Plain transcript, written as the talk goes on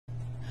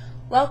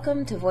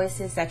Welcome to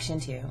Voices Section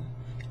 2.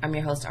 I'm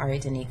your host,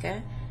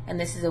 Danica, and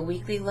this is a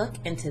weekly look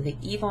into the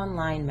EVE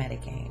Online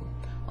metagame.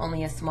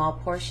 Only a small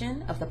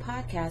portion of the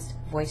podcast,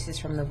 Voices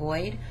from the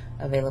Void,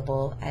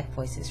 available at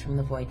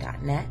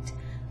voicesfromthevoid.net.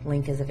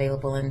 Link is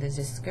available in the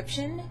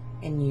description,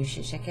 and you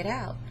should check it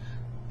out.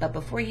 But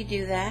before you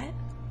do that,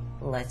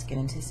 let's get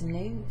into some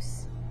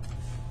news.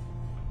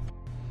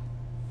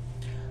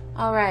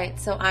 Alright,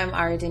 so I'm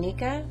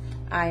Danica.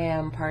 I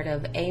am part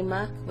of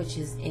AMUC, which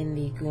is in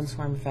the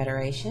Goonswarm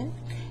Federation,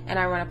 and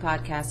I run a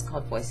podcast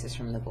called Voices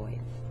from the Void.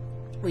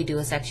 We do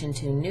a Section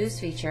 2 news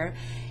feature,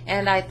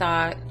 and I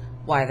thought,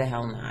 why the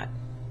hell not?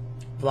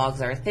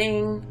 Vlogs are a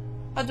thing.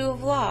 I'll do a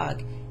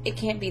vlog. It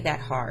can't be that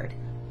hard.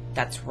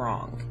 That's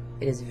wrong.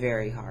 It is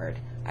very hard.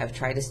 I've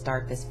tried to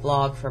start this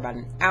vlog for about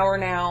an hour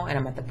now, and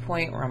I'm at the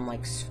point where I'm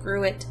like,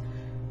 screw it.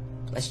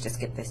 Let's just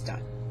get this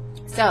done.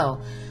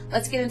 So,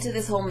 let's get into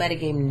this whole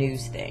metagame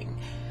news thing.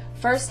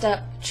 First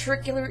up,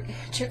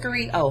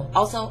 Trickery. Oh,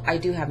 also, I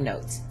do have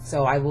notes,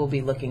 so I will be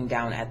looking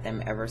down at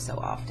them ever so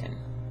often.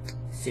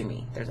 Sue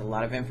me, there's a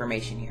lot of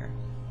information here.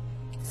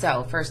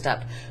 So, first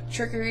up,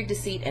 Trickery,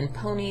 Deceit, and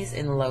Ponies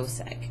in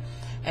Lowsec.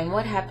 And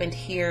what happened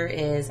here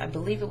is, I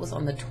believe it was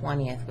on the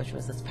 20th, which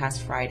was this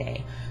past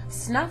Friday,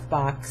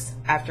 Snuffbox,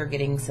 after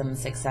getting some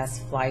success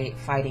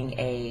fighting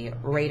a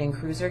Raiden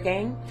cruiser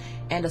gang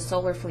and a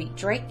Solar Fleet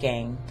Drake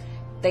gang,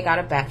 they got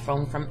a bat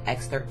phone from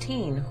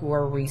X13, who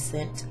are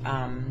recent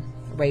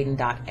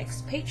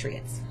Raiden.X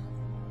Patriots.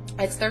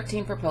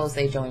 X13 proposed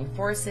they join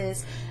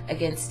forces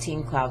against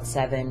Team Cloud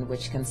 7,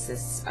 which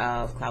consists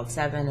of Cloud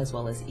 7 as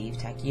well as Eve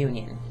Tech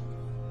Union.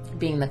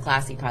 Being the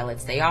classy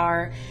pilots they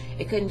are,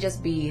 it couldn't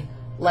just be,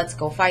 let's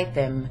go fight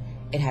them.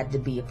 It had to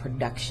be a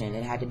production.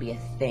 It had to be a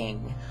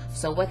thing.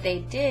 So what they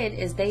did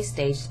is they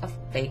staged a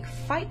fake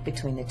fight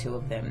between the two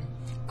of them,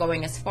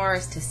 going as far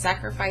as to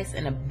sacrifice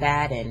an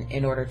Abaddon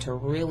in order to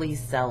really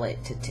sell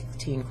it to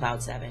Team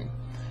Cloud 7.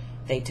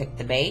 They took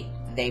the bait,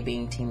 they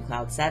being Team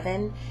Cloud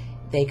 7.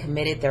 They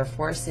committed their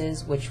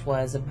forces, which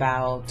was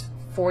about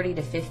 40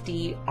 to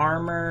 50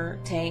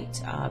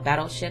 armor-tanked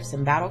battleships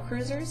and battle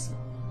cruisers,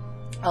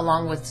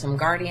 along with some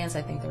Guardians.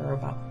 I think there were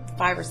about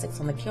 5 or 6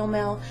 on the kill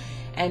mill,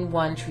 and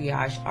 1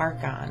 triage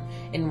Archon,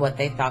 in what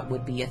they thought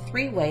would be a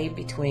 3-way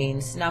between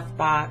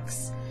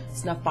Snuffbox's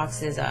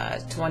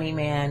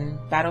 20-man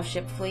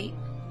battleship fleet,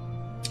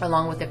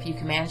 along with a few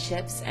command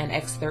ships, and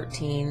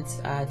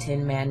X13's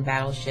 10-man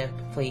battleship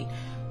fleet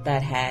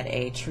that had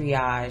a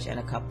triage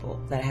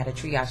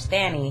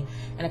Thani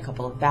and a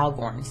couple of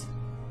Valgorns.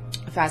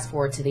 Fast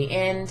forward to the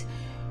end,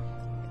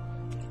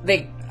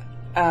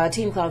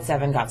 Team Cloud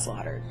 7 got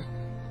slaughtered.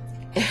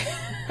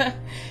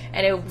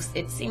 And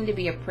it seemed to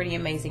be a pretty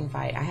amazing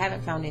fight. I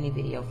haven't found any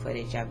video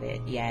footage of it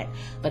yet,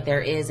 but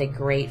there is a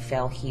great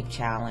Fell Heap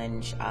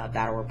Challenge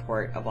battle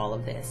report of all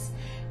of this.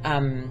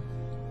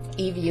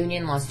 Eve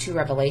Union lost 2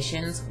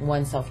 revelations,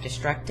 1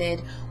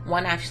 self-destructed,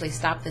 1 actually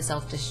stopped the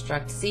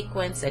self-destruct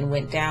sequence and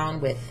went down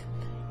with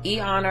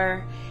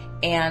E-Honor,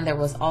 and there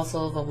was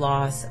also the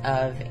loss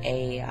of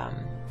a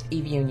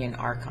Eve Union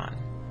Archon,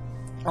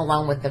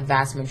 along with the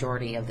vast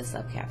majority of the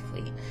subcap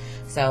fleet.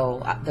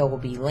 So there will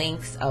be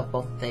links of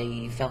both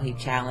the Fell Heap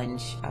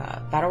Challenge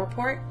battle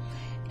report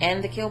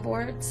and the kill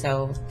board,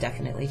 so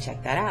definitely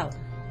check that out.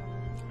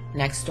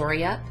 Next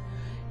story up,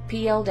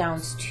 PL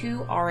downs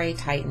 2 RA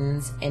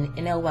Titans and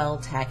NOL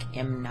TAC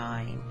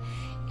M9,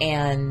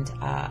 and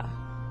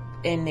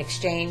in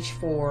exchange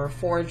for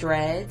 4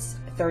 dreads,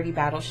 30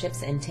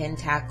 battleships, and 10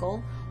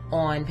 tackle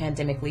on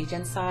Pandemic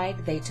Legion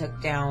side, they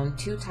took down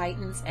 2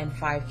 Titans and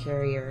 5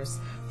 carriers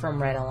from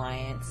Red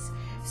Alliance.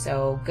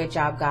 So good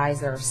job,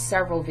 guys. There are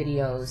several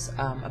videos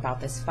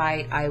about this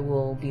fight. I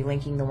will be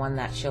linking the one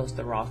that shows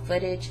the raw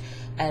footage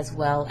as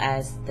well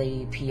as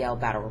the PL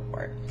battle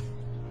report.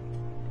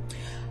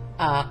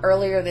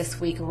 Earlier this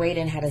week,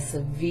 Raiden had a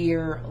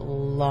severe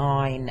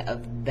line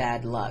of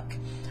bad luck.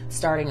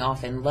 Starting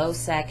off in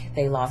Lowsec,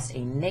 they lost a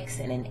Nyx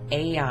and an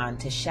Aeon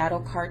to Shadow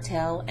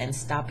Cartel and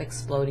Stop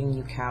Exploding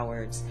You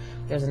Cowards.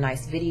 There's a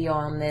nice video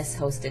on this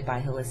hosted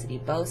by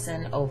Helicity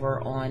Bosun over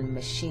on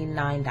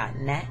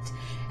machine9.net,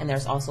 and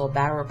there's also a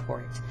battle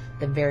report.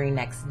 The very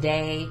next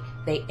day,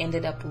 they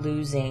ended up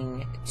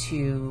losing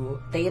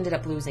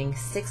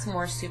 6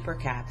 more super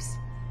caps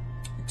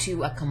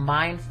to a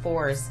combined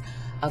force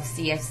of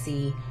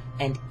CFC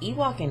and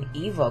Ewok and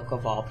Evoke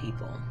of all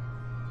people.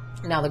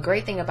 Now, the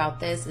great thing about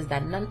this is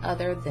that none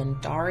other than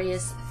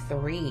Darius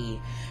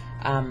 3,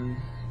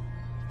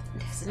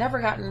 has never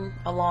gotten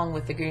along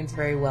with the Goons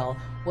very well,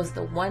 was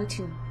the one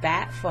to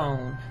bat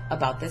phone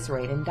about this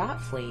Raiden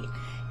dot fleet.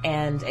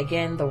 And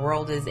again, the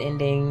world is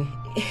ending.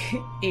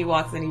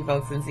 Ewoks and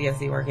Evokes and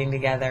CFC working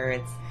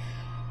together.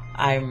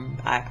 I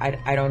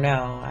don't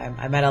know.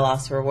 I'm at a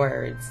loss for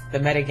words. The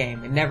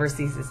metagame, it never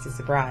ceases to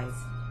surprise.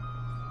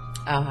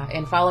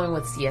 And following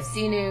with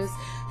CFC news,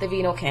 the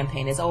Venal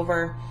campaign is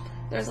over.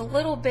 There's a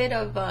little bit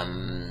of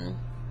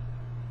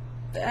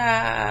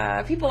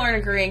people aren't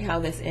agreeing how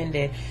this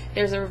ended.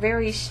 There's a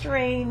very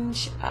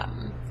strange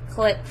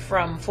clip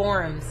from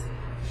forums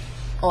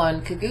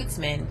on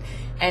Kagootsman,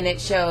 and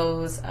it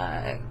shows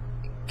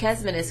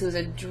Kesmanis, who's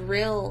a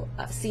drill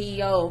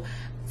CEO,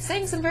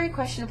 saying some very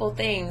questionable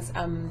things.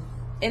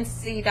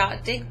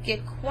 NC did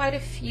get quite a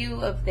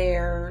few of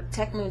their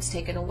tech moons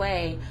taken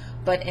away,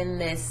 but in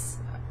this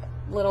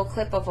little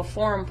clip of a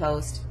forum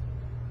post,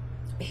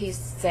 he's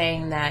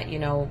saying that, you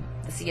know,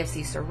 the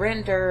CFC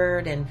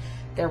surrendered and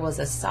there was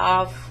a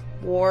soft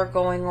war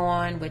going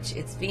on, which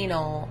it's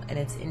Venal and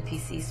it's in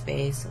PC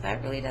space, so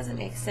that really doesn't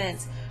make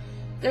sense.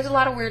 There's a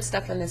lot of weird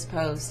stuff in this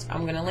post.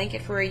 I'm going to link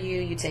it for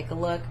you. You take a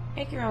look,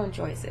 make your own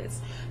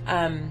choices.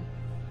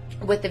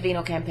 With the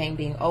Venal campaign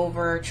being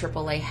over,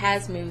 AAA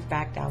has moved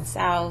back down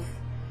south.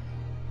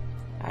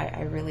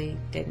 I really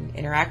didn't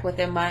interact with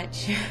them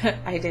much.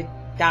 I did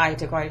die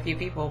to quite a few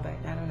people, but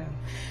I don't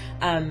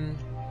know.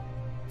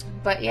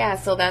 But yeah,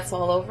 so that's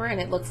all over,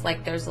 and it looks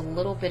like there's a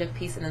little bit of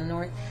peace in the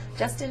north,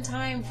 just in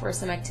time for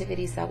some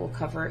activities that we'll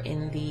cover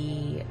in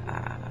the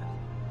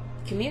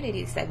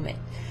community segment.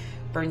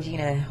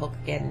 Bernina,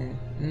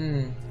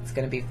 HULKAGEDDON, it's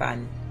going to be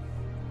fun.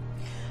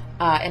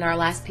 In our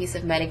last piece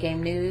of metagame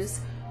news,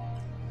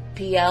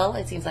 PL,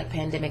 it seems like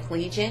Pandemic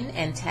Legion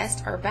and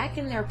Test are back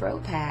in their bro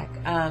pack.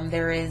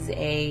 There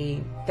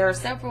are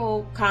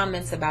several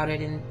comments about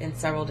it in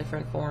several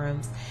different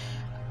forums,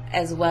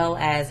 as well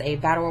as a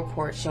battle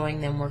report showing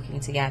them working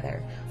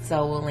together.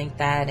 So we'll link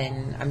that,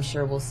 and I'm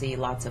sure we'll see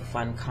lots of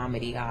fun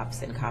comedy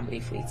ops and comedy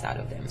fleets out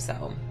of them,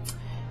 so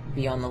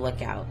be on the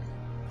lookout.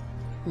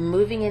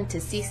 Moving into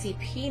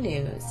CCP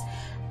news,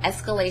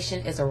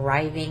 Escalation is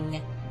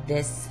arriving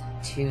this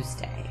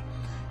Tuesday.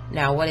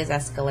 Now, what is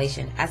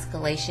Escalation?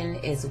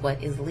 Escalation is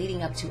what is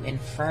leading up to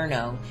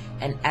Inferno,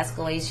 and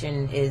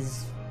Escalation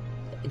is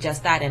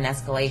just that, an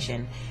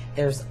escalation.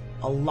 There's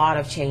a lot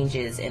of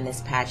changes in this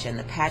patch, and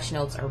the patch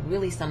notes are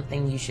really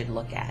something you should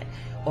look at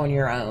on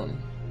your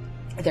own.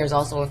 There's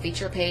also a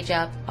feature page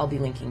up. I'll be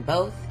linking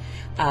both,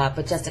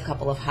 but just a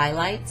couple of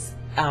highlights.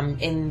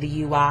 In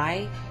the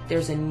UI,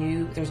 there's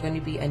going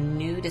to be a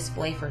new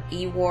display for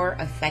E-War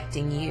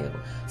affecting you.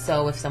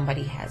 So if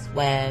somebody has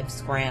webs,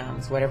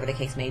 scrams, whatever the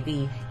case may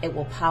be, it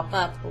will pop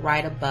up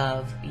right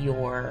above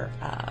your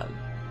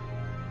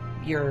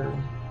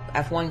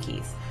F1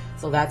 keys.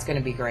 So that's going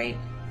to be great.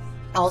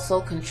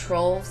 Also,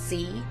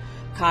 Control-C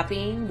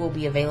copying will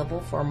be available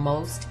for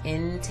most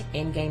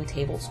in-game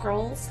table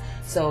scrolls.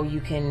 So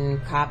you can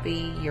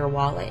copy your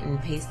wallet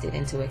and paste it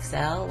into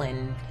Excel,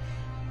 and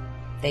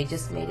they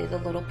just made it a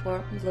little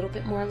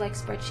bit more like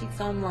spreadsheets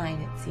online,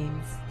 it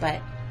seems.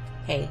 But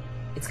hey,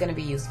 it's going to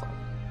be useful.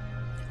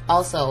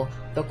 Also,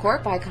 the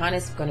Corp icon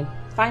is going to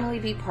finally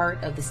be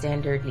part of the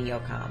standard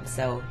Neocom.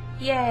 So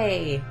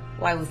yay!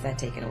 Why was that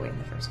taken away in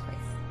the first place?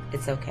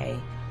 It's okay.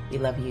 We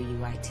love you,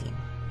 UI team.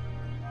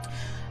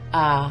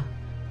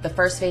 The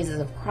first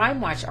phases of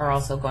Crime Watch are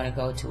also going to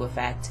go to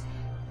effect.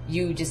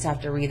 You just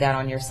have to read that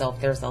on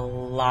yourself. There's a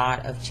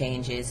lot of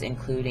changes,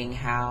 including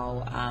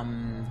how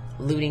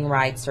looting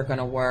rights are going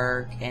to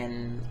work,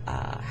 and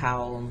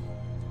how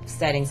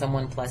setting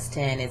someone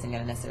 +10 isn't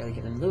going to necessarily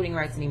give them looting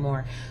rights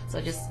anymore.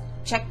 So just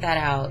check that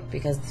out,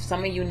 because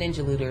some of you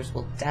ninja looters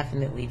will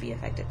definitely be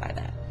affected by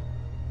that.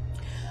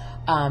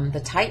 The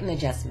Titan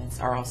adjustments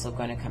are also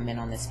going to come in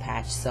on this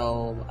patch.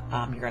 So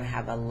you're going to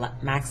have a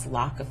max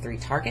lock of 3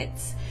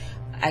 targets.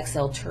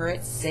 XL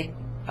turret SIG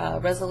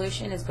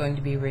resolution is going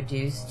to be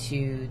reduced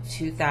to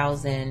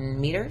 2,000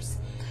 meters.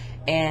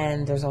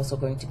 And there's also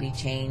going to be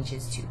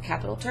changes to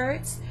capital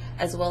turrets,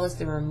 as well as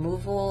the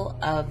removal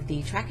of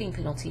the tracking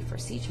penalty for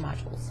siege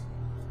modules.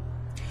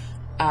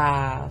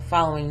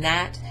 Following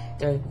that,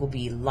 there will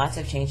be lots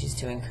of changes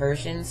to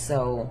incursions,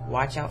 so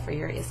watch out for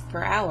your ISK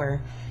per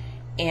hour,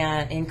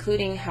 and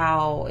including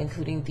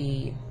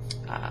the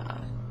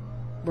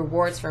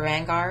rewards for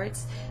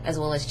vanguards, as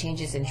well as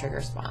changes in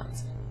trigger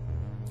spawns.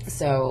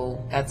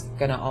 So that's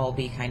gonna all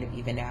be kind of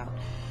evened out.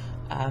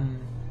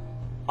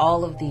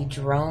 All of the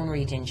drone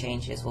region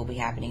changes will be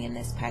happening in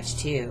this patch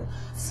too.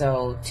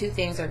 So 2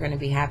 things are going to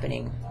be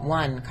happening.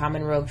 1,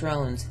 common rogue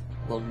drones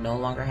will no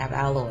longer have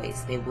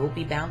alloys. They will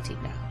be bountied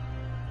now.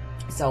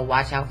 So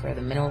watch out for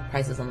the mineral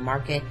prices on the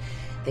market.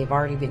 They've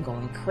already been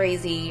going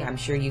crazy. I'm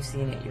sure you've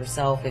seen it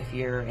yourself if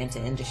you're into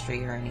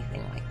industry or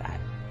anything like that.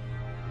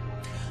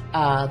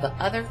 The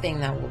other thing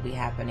that will be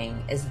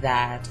happening is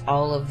that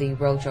all of the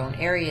rogue drone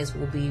areas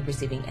will be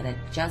receiving an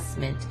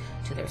adjustment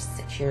to their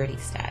security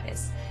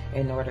status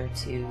in order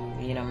to,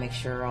 you know, make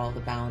sure all the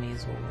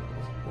bounties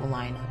will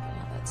line up and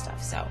all that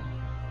stuff. So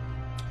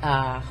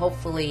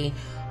hopefully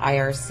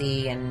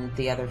IRC and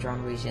the other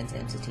drone regions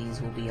entities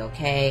will be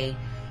okay.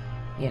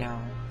 You know,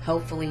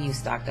 hopefully you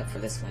stocked up for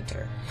this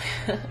winter.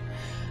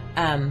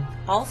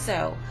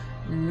 Also,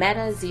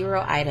 Meta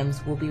 0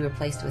 items will be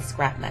replaced with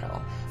scrap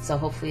metal. So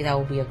hopefully that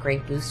will be a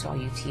great boost to all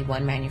you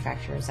T1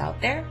 manufacturers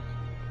out there.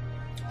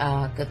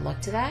 Good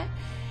luck to that.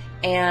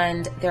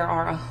 And there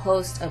are a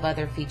host of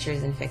other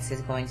features and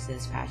fixes going to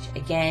this patch.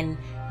 Again,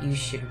 you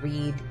should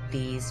read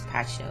these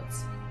patch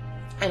notes.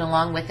 And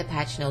along with the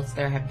patch notes,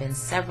 there have been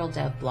several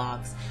dev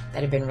blogs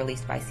that have been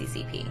released by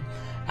CCP.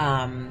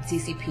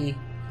 CCP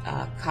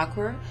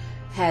Karkur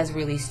has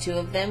released 2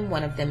 of them.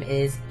 One of them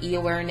is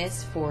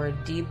e-awareness for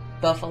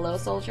Buffalo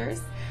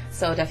Soldiers.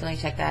 So definitely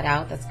check that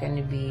out. That's going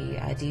to be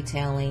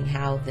detailing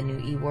how the new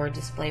E-War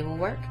display will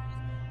work.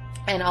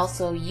 And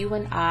also You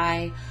and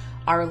I,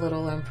 Our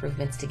Little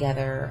Improvements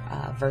Together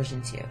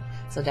version 2.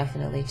 So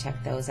definitely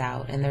check those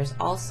out. And there's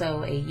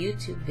also a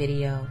YouTube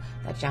video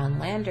that John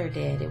Lander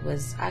did. It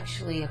was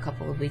actually a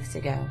couple of weeks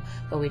ago,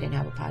 but we didn't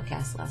have a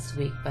podcast last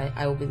week. But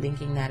I will be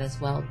linking that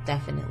as well.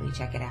 Definitely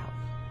check it out.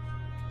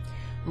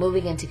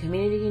 Moving into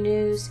community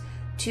news,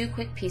 2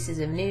 quick pieces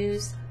of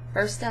news.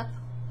 First up,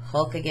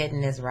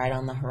 HULKAGEDDON is right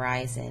on the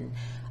horizon.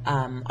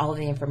 All of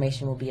the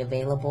information will be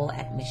available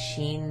at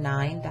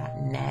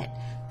machine9.net,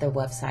 the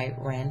website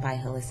ran by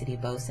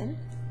Helicity Boson.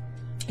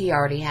 He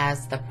already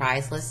has the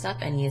prize list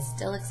up, and he is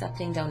still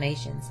accepting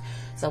donations.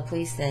 So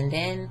please send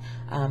in.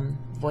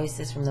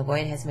 Voices from the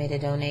Void has made a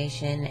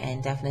donation,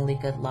 and definitely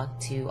good luck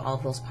to all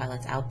of those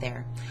pilots out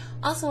there.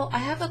 Also, I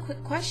have a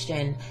quick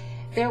question.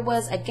 There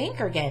was a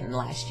Gankergeddon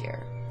last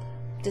year.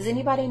 Does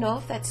anybody know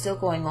if that's still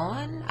going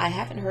on? I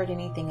haven't heard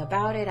anything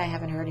about it. I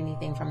haven't heard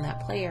anything from that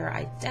player.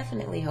 I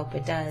definitely hope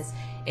it does.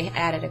 It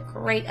added a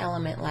great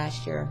element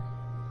last year,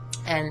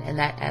 and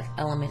that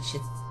element should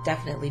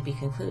definitely be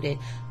concluded,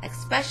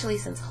 especially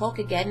since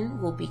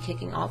HULKAGEDDON will be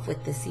kicking off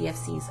with the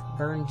CFC's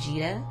Burn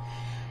Jita,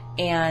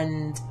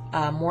 and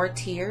more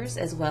tiers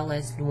as well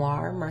as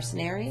Noir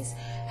mercenaries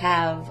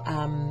have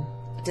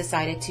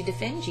decided to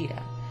defend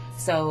Jita.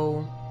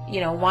 So,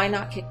 why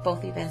not kick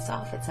both events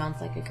off? It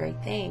sounds like a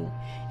great thing.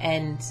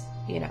 And,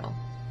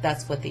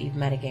 that's what the EVE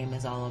metagame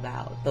is all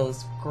about.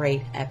 Those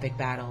great epic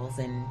battles.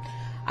 And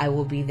I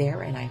will be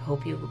there, and I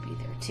hope you will be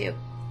there too.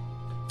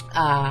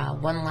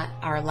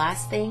 Our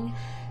last thing,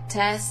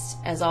 test,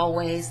 as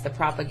always, the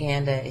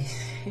propaganda.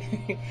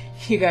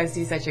 You guys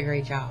do such a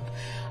great job.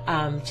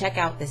 Check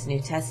out this new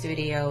test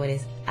video. It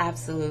is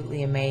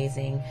absolutely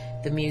amazing.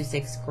 The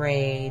music's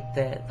great.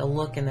 The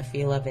look and the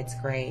feel of it's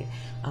great.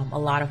 A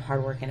lot of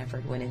hard work and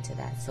effort went into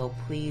that. So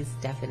please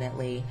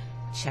definitely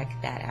check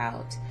that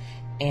out.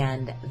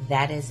 And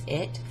that is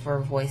it for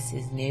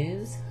Voices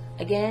News.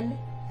 Again,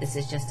 this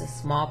is just a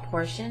small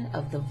portion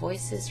of the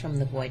Voices from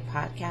the Void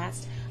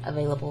podcast,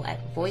 available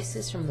at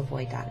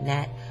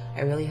voicesfromthevoid.net.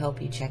 I really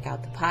hope you check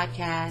out the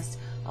podcast.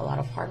 A lot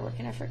of hard work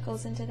and effort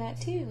goes into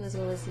that too, as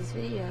well as these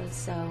videos.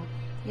 So,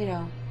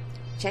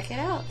 check it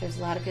out. There's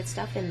a lot of good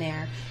stuff in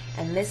there.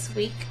 And this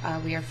week,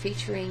 we are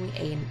featuring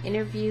an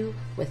interview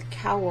with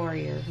Cow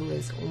Warrior, who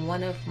is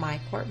one of my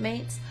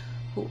courtmates,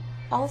 who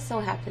also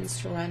happens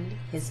to run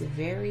his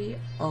very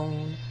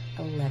own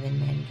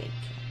 11-man gate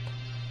camp.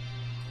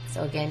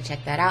 So again,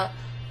 check that out,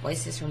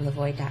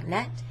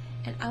 voicesfromthevoid.net,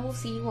 and I will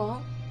see you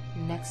all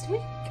next week.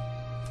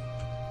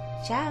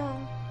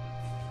 Ciao.